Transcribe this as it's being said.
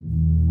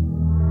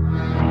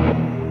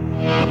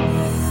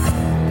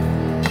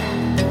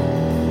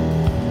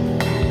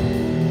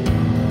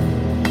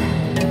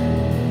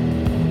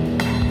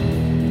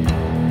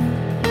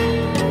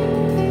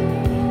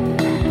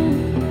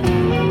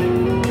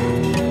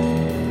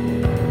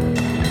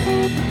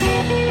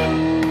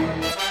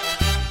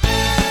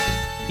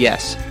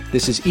Yes,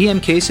 this is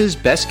EM Case's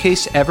Best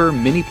Case Ever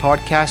mini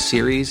podcast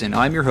series, and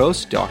I'm your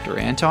host, Dr.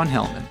 Anton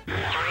Hellman.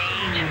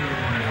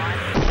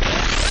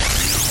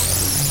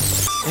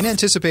 In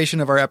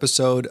anticipation of our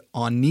episode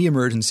on knee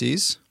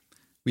emergencies,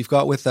 we've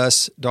got with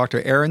us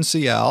Dr. Arun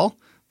Sayal,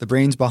 the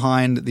brains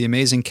behind the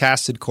amazing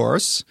Casted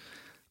course,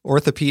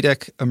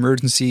 orthopedic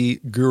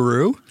emergency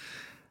guru.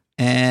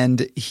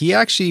 And he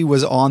actually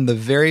was on the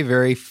very,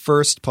 very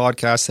first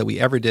podcast that we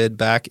ever did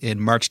back in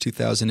March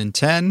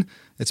 2010.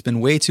 It's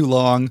been way too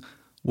long.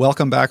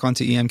 Welcome back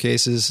onto EM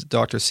Cases,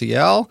 Dr.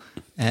 Sayal,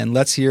 and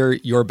let's hear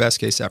your best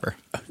case ever.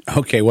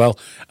 Okay, well,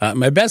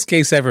 my best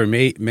case ever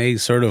may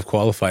sort of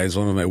qualify as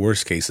one of my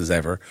worst cases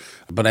ever,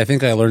 but I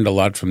think I learned a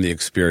lot from the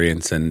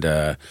experience, and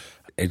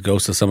it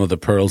goes to some of the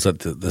pearls that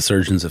the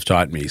surgeons have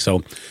taught me.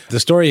 So the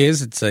story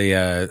is, it's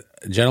a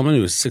gentleman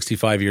who was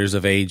 65 years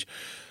of age,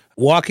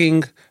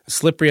 walking,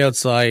 slippery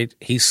outside.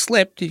 He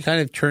slipped. He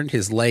kind of turned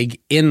his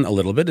leg in a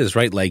little bit, his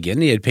right leg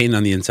in. He had pain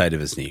on the inside of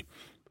his knee.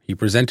 He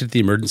presented to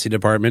the emergency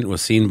department,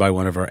 was seen by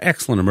one of our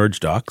excellent emerge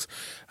docs.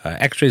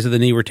 X-rays of the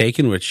knee were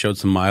taken, which showed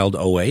some mild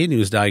OA, and he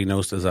was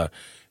diagnosed as a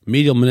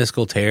medial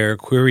meniscal tear,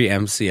 query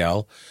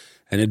MCL,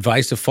 and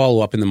advised to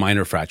follow up in the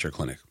minor fracture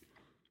clinic.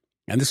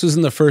 And this was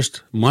in the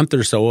first month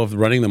or so of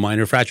running the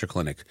minor fracture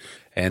clinic.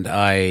 And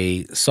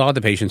I saw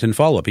the patient in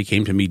follow-up. He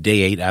came to me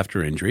day 8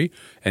 after injury,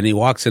 and he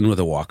walks in with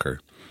a walker.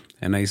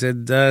 And I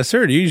said,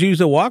 sir, do you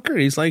use a walker?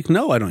 He's like,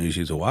 no, I don't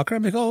use a walker.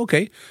 I'm like, oh,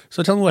 okay.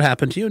 So tell me what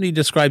happened to you. And he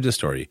described the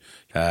story.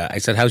 I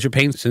said, how's your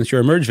pain since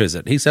your emerge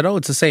visit? He said, oh,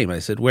 it's the same. I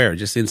said, where?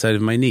 Just the inside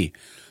of my knee.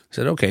 I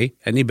said, okay.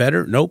 Any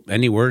better? Nope.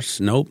 Any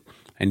worse? Nope.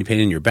 Any pain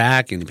in your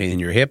back? Any pain in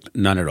your hip?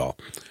 None at all.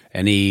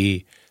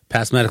 Any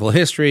past medical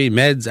history,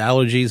 meds,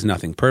 allergies,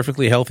 nothing.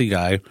 Perfectly healthy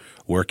guy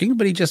working,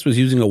 but he just was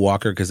using a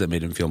walker because it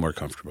made him feel more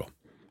comfortable.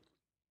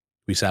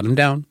 We sat him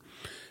down,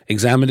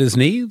 examined his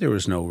knee. There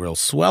was no real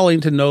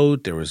swelling to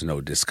note. There was no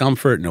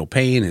discomfort, no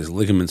pain. His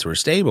ligaments were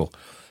stable.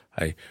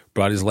 I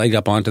brought his leg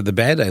up onto the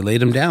bed. I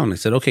laid him down. I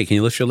said, okay, can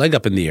you lift your leg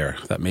up in the air?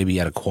 I thought maybe he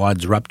had a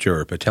quads rupture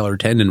or patellar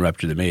tendon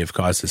rupture that may have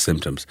caused the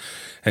symptoms.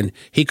 And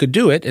he could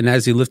do it. And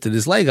as he lifted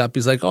his leg up,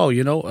 he's like, oh,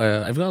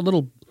 I've got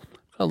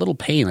a little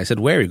pain. I said,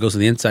 where? He goes to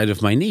the inside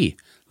of my knee.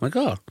 I'm like,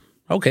 oh,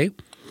 okay.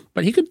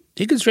 But he could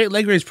straight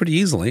leg raise pretty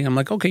easily. I'm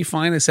like, okay,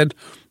 fine. I said,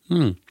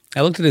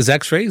 I looked at his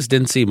x-rays,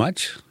 didn't see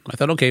much. I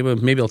thought, okay, well,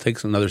 maybe I'll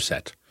take another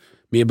set.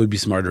 Maybe it would be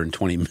smarter in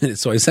 20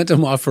 minutes. So I sent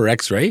him off for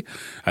x-ray.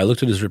 I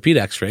looked at his repeat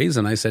x-rays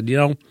and I said,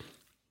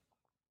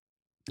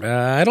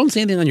 I don't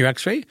see anything on your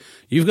x-ray.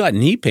 You've got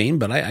knee pain,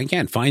 but I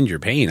can't find your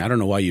pain. I don't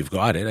know why you've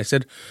got it. I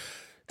said,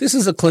 this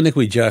is a clinic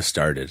we just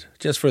started,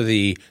 just for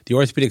the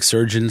orthopedic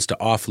surgeons to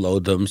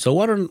offload them. So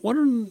I don't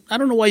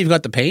know why you've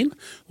got the pain.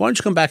 Why don't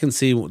you come back and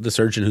see the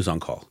surgeon who's on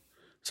call?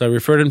 So I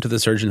referred him to the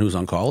surgeon who's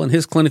on call, and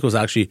his clinic was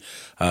actually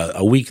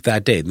a week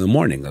that day in the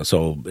morning.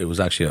 So it was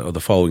actually the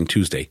following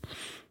Tuesday.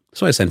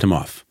 So I sent him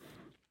off.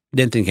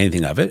 Didn't think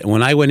anything of it. And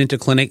when I went into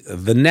clinic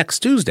the next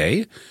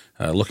Tuesday,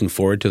 looking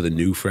forward to the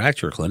new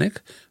fracture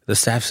clinic, the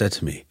staff said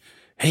to me,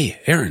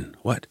 hey, Aaron,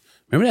 what?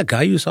 Remember that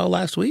guy you saw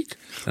last week?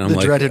 And I'm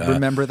dreaded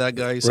remember that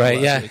guy you saw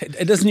last week.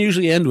 It doesn't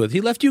usually end with, he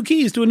left you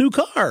keys to a new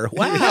car.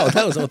 Wow.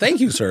 Thank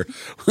you, sir.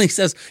 Well, he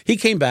says, he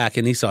came back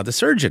and he saw the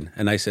surgeon.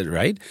 And I said,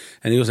 right.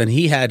 And he goes, and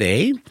he had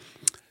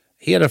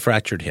a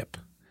fractured hip.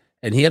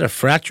 And he had a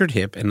fractured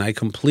hip, and I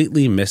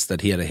completely missed that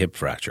he had a hip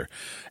fracture.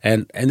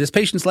 And this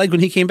patient's leg, when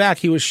he came back,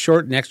 he was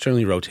short and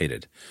externally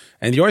rotated.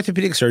 And the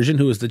orthopedic surgeon,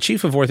 who was the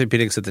chief of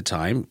orthopedics at the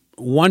time,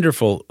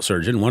 wonderful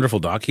surgeon, wonderful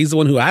doc, he's the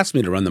one who asked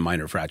me to run the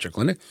minor fracture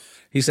clinic.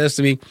 He says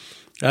to me,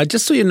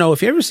 just so you know,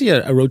 if you ever see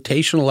a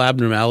rotational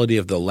abnormality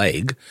of the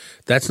leg,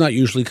 that's not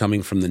usually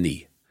coming from the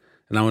knee.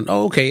 And I went,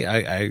 oh,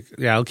 okay,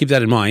 I'll keep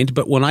that in mind.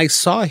 But when I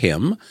saw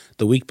him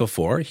the week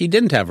before, he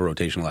didn't have a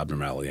rotational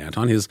abnormality,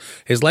 Anton.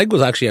 His leg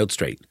was actually out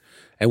straight.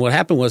 And what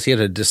happened was he had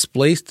a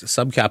displaced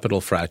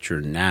subcapital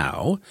fracture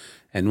now.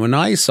 And when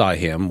I saw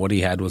him, what he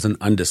had was an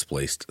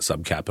undisplaced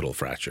subcapital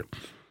fracture.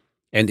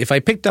 And if I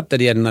picked up that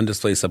he had an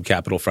undisplaced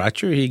subcapital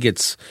fracture, he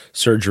gets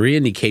surgery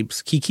and he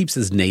keeps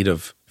his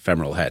native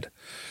femoral head,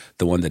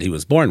 the one that he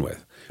was born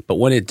with. But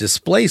when it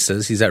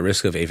displaces, he's at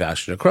risk of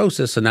avascular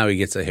necrosis, so now he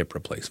gets a hip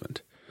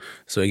replacement.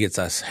 So he gets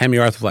a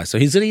hemiarthroplasty. So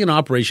he's getting an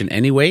operation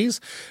anyways,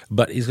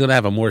 but he's going to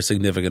have a more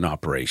significant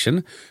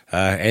operation.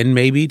 And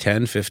maybe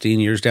 10, 15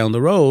 years down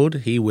the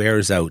road, he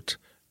wears out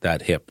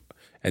that hip.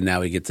 And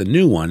now he gets a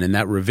new one. And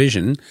that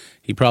revision,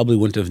 he probably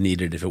wouldn't have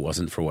needed if it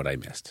wasn't for what I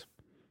missed.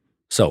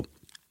 So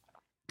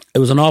it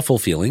was an awful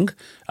feeling.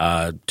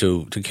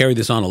 To carry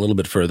this on a little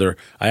bit further,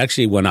 I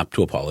actually went up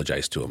to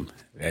apologize to him.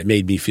 It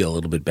made me feel a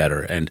little bit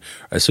better. And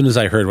as soon as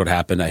I heard what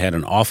happened, I had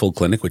an awful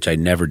clinic, which I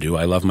never do.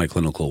 I love my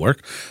clinical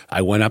work.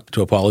 I went up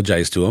to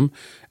apologize to him,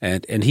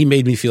 and he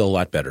made me feel a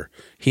lot better.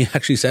 He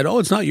actually said, oh,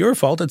 it's not your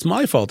fault. It's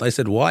my fault. I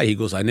said, why? He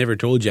goes, I never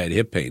told you I had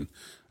hip pain.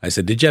 I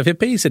said, did you have hip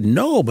pain? He said,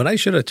 no, but I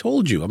should have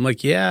told you. I'm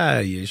like, yeah,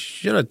 you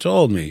should have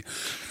told me.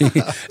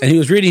 And he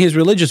was reading his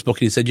religious book,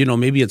 and he said,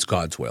 maybe it's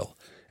God's will.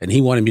 And he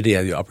wanted me to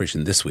have the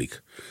operation this week.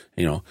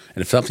 And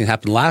if something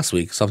happened last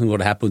week, something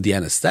would have happened with the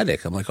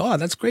anesthetic. I'm like, oh,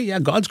 that's great. Yeah,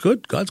 God's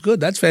good.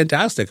 That's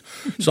fantastic.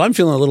 So I'm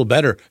feeling a little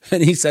better.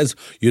 And he says,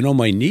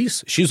 my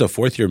niece, she's a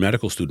fourth-year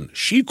medical student.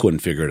 She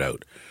couldn't figure it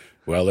out.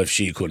 Well, if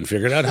she couldn't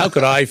figure it out, how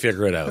could I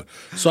figure it out?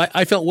 So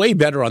I felt way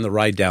better on the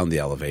ride down the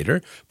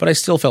elevator, but I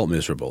still felt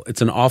miserable.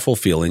 It's an awful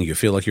feeling. You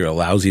feel like you're a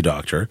lousy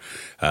doctor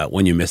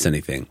when you miss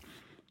anything.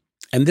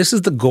 And this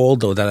is the gold,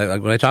 though,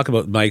 that when I talk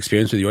about my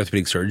experience with the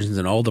orthopedic surgeons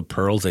and all the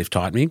pearls they've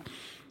taught me,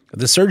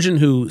 the surgeon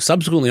who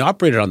subsequently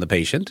operated on the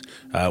patient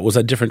was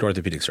a different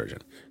orthopedic surgeon.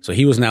 So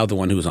he was now the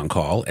one who was on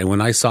call. And when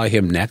I saw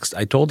him next,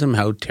 I told him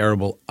how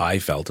terrible I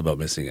felt about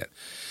missing it.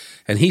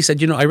 And he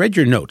said, I read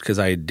your note because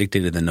I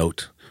dictated the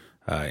note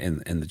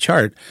in the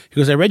chart. He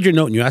goes, I read your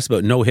note and you asked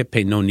about no hip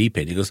pain, no knee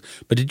pain. He goes,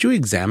 but did you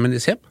examine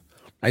his hip?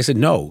 I said,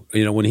 no.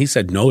 When he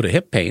said no to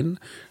hip pain,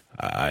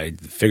 I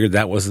figured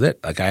that was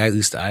it. Like I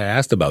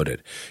asked about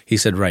it. He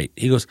said, right.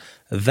 He goes,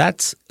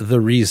 that's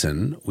the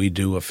reason we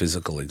do a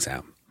physical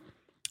exam.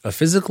 A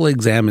physical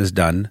exam is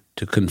done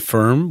to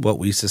confirm what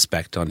we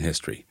suspect on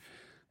history.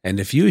 And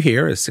if you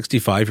hear a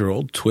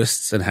 65-year-old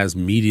twists and has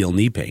medial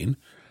knee pain,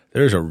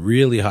 there's a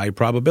really high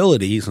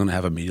probability he's going to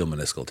have a medial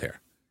meniscal tear.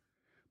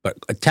 But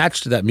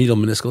attached to that medial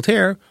meniscal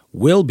tear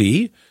will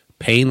be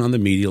pain on the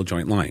medial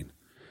joint line.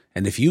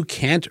 And if you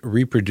can't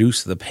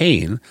reproduce the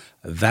pain,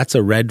 that's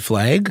a red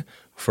flag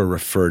for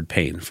referred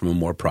pain from a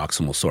more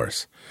proximal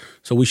source.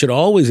 So we should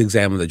always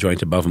examine the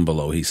joint above and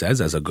below, he says,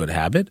 as a good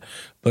habit,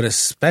 but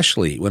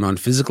especially when on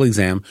physical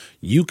exam,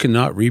 you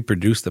cannot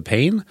reproduce the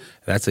pain,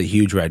 that's a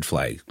huge red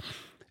flag.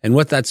 And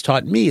what that's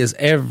taught me is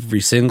every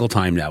single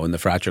time now in the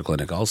fracture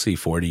clinic, I'll see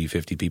 40,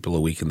 50 people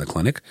a week in the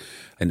clinic.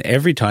 And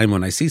every time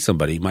when I see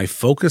somebody, my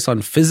focus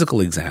on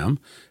physical exam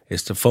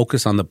is to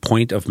focus on the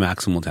point of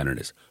maximal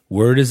tenderness.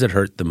 Where does it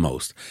hurt the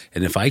most?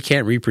 And if I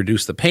can't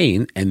reproduce the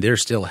pain and they're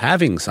still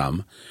having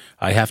some,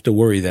 I have to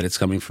worry that it's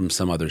coming from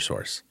some other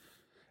source.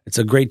 It's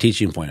a great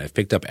teaching point. I've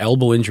picked up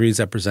elbow injuries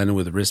that presented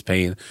with wrist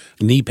pain,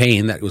 knee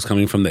pain that was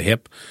coming from the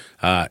hip.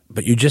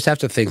 But you just have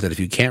to think that if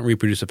you can't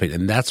reproduce the pain,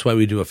 and that's why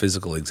we do a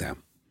physical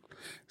exam.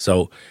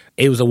 So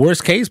it was a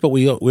worst case, but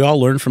we all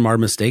learn from our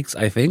mistakes,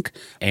 I think.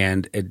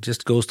 And it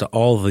just goes to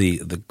all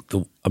the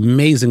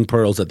amazing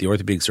pearls that the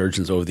orthopedic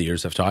surgeons over the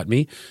years have taught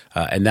me.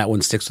 And that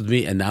one sticks with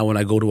me. And now when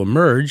I go to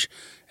emerge,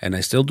 and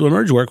I still do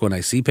emerge work, when I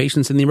see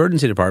patients in the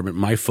emergency department,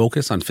 my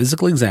focus on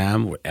physical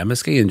exam or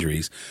MSK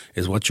injuries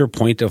is what's your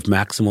point of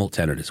maximal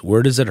tenderness?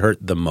 Where does it hurt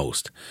the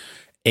most?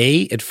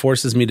 A, it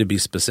forces me to be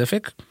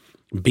specific.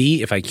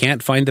 B, if I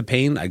can't find the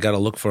pain, I got to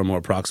look for a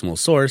more proximal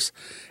source.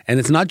 And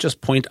it's not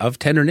just point of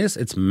tenderness,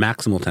 it's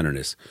maximal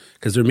tenderness,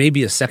 because there may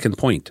be a second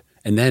point.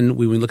 And then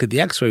when we look at the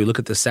x-ray, we look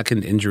at the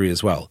second injury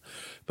as well.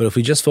 But if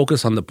we just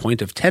focus on the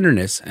point of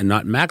tenderness and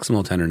not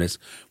maximal tenderness,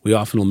 we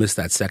often will miss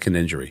that second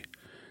injury.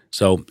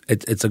 So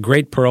it's a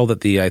great pearl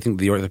that I think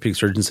the orthopedic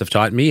surgeons have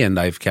taught me, and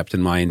I've kept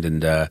in mind,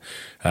 and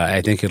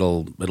I think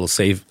it'll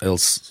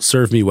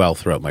serve me well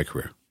throughout my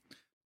career.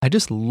 I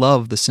just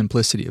love the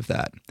simplicity of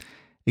that.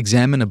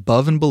 Examine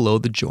above and below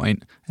the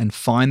joint and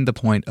find the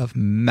point of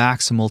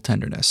maximal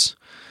tenderness.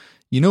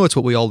 It's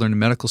what we all learn in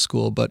medical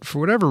school, but for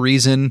whatever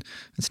reason,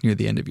 it's near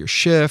the end of your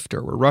shift,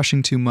 or we're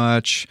rushing too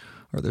much,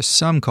 or there's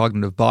some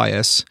cognitive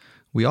bias,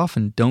 we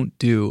often don't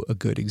do a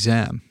good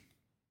exam.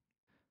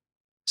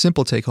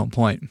 Simple take-home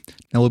point.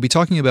 Now, we'll be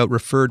talking about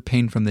referred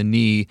pain from the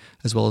knee,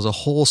 as well as a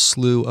whole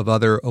slew of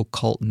other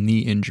occult knee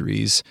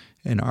injuries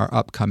in our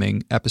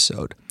upcoming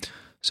episode.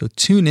 So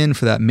tune in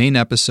for that main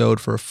episode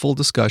for a full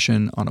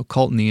discussion on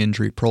occult knee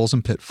injury pearls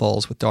and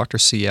pitfalls with Dr.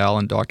 Sayal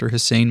and Dr.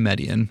 Hussein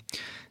Median.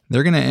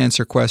 They're going to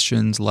answer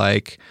questions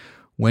like,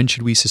 when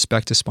should we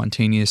suspect a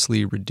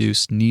spontaneously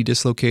reduced knee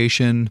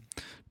dislocation?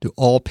 Do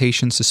all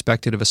patients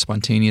suspected of a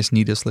spontaneous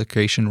knee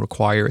dislocation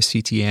require a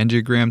CT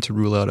angiogram to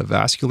rule out a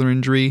vascular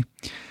injury?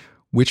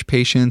 Which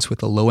patients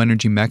with a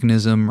low-energy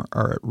mechanism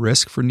are at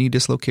risk for knee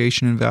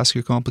dislocation and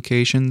vascular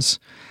complications?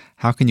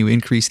 How can you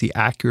increase the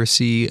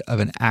accuracy of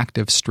an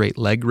active straight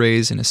leg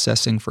raise in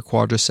assessing for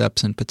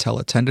quadriceps and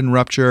patella tendon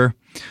rupture?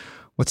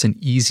 What's an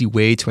easy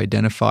way to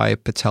identify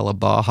patella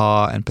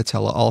baja and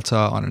patella alta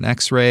on an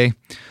x-ray?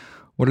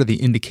 What are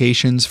the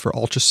indications for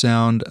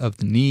ultrasound of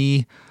the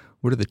knee?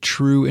 What are the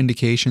true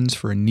indications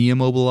for a knee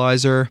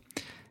immobilizer?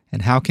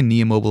 And how can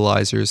knee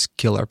immobilizers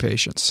kill our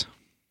patients?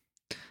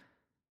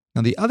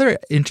 Now, the other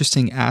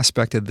interesting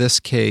aspect of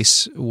this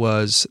case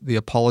was the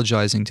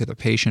apologizing to the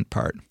patient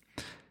part.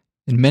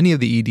 In many of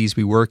the EDs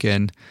we work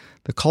in,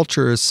 the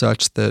culture is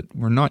such that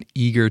we're not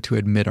eager to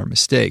admit our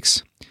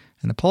mistakes,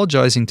 and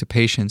apologizing to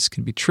patients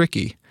can be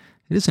tricky.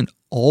 It isn't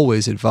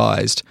always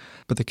advised,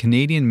 but the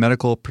Canadian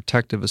Medical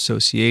Protective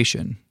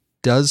Association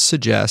does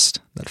suggest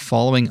that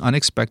following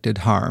unexpected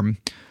harm,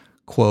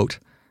 quote,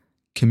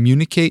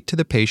 communicate to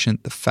the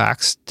patient the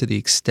facts to the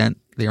extent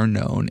they are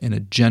known in a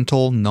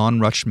gentle,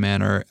 non-rushed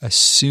manner as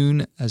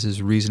soon as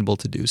is reasonable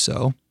to do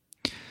so.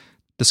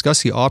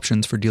 Discuss the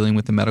options for dealing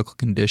with the medical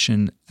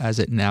condition as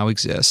it now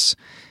exists.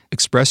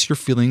 Express your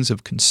feelings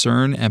of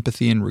concern,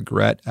 empathy, and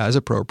regret as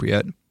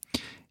appropriate.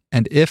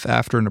 And if,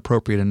 after an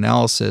appropriate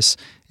analysis,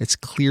 it's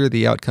clear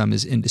the outcome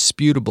is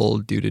indisputable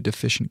due to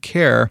deficient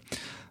care,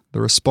 the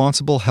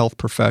responsible health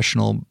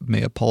professional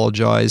may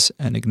apologize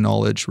and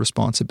acknowledge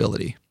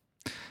responsibility.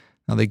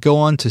 Now, they go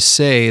on to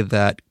say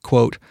that,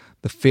 quote,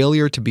 the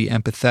failure to be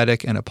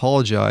empathetic and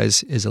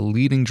apologize is a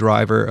leading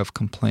driver of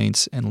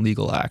complaints and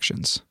legal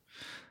actions.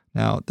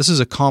 Now, this is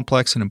a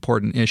complex and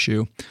important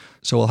issue,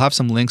 so we'll have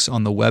some links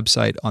on the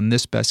website on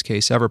this Best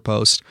Case Ever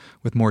post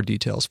with more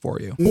details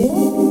for you.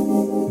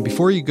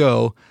 Before you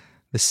go,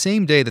 the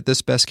same day that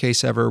this Best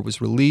Case Ever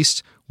was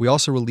released, we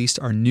also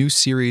released our new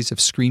series of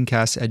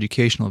screencast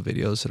educational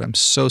videos that I'm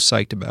so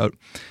psyched about.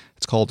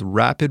 It's called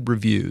Rapid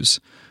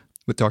Reviews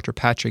with Dr.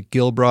 Patrick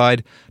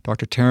Gilbride,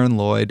 Dr. Taryn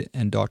Lloyd,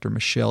 and Dr.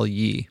 Michelle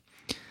Yee.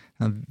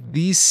 Now,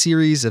 these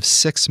series of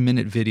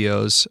 6-minute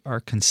videos are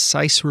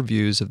concise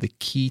reviews of the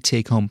key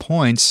take-home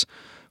points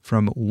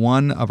from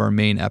one of our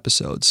main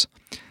episodes.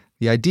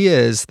 The idea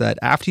is that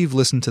after you've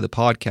listened to the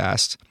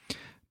podcast,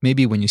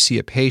 maybe when you see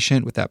a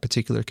patient with that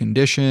particular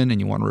condition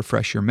and you want to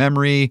refresh your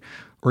memory,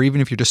 or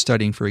even if you're just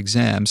studying for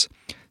exams,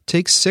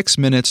 take 6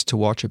 minutes to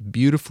watch a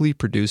beautifully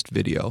produced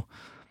video.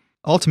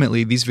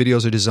 Ultimately, these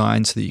videos are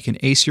designed so that you can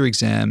ace your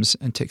exams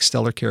and take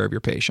stellar care of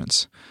your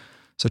patients.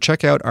 So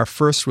check out our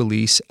first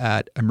release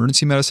at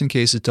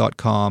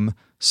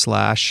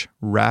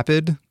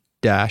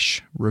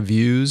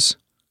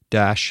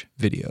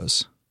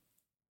emergency-medicine-cases.com/rapid-reviews-videos.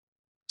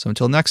 So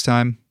until next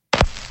time,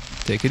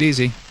 take it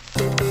easy.